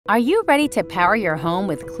Are you ready to power your home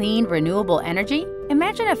with clean, renewable energy?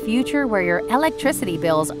 Imagine a future where your electricity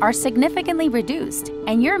bills are significantly reduced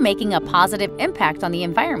and you're making a positive impact on the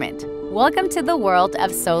environment. Welcome to the world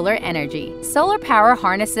of solar energy. Solar power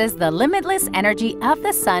harnesses the limitless energy of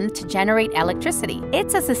the sun to generate electricity.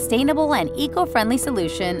 It's a sustainable and eco-friendly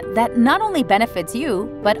solution that not only benefits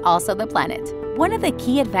you, but also the planet. One of the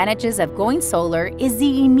key advantages of going solar is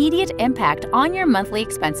the immediate impact on your monthly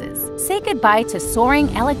expenses. Say goodbye to soaring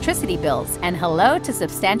electricity bills and hello to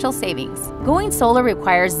substantial savings. Going solar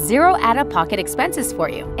requires zero out-of-pocket expenses for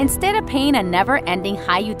you. Instead of paying a never-ending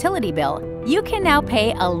high utility bill, you can now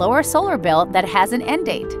pay a lower solar bill that has an end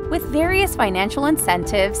date. With various financial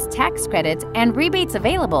incentives, tax credits, and rebates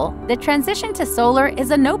available, the transition to solar is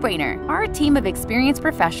a no-brainer. Our team of experienced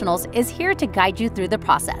professionals is here to guide you through the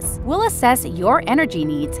process. We'll assess your energy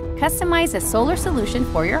needs, customize a solar solution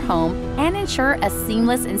for your home, and ensure a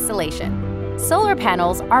seamless installation. Solar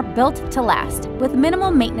panels are built to last, with minimal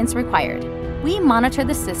maintenance required. We monitor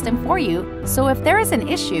the system for you, so if there is an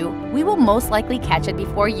issue, we will most likely catch it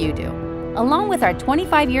before you do. Along with our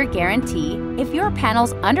 25-year guarantee, if your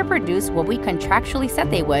panels underproduce what we contractually said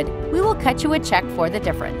they would, we will cut you a check for the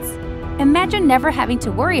difference. Imagine never having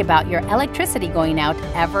to worry about your electricity going out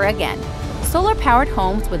ever again. Solar-powered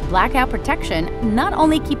homes with blackout protection not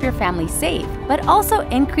only keep your family safe, but also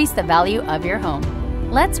increase the value of your home.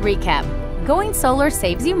 Let's recap. Going solar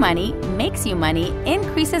saves you money, makes you money,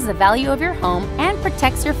 increases the value of your home, and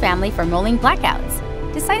protects your family from rolling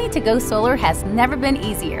blackouts. Deciding to go solar has never been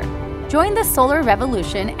easier. Join the solar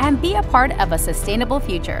revolution and be a part of a sustainable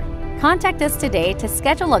future. Contact us today to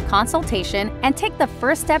schedule a consultation and take the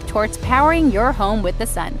first step towards powering your home with the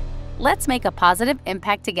sun. Let's make a positive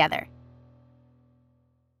impact together.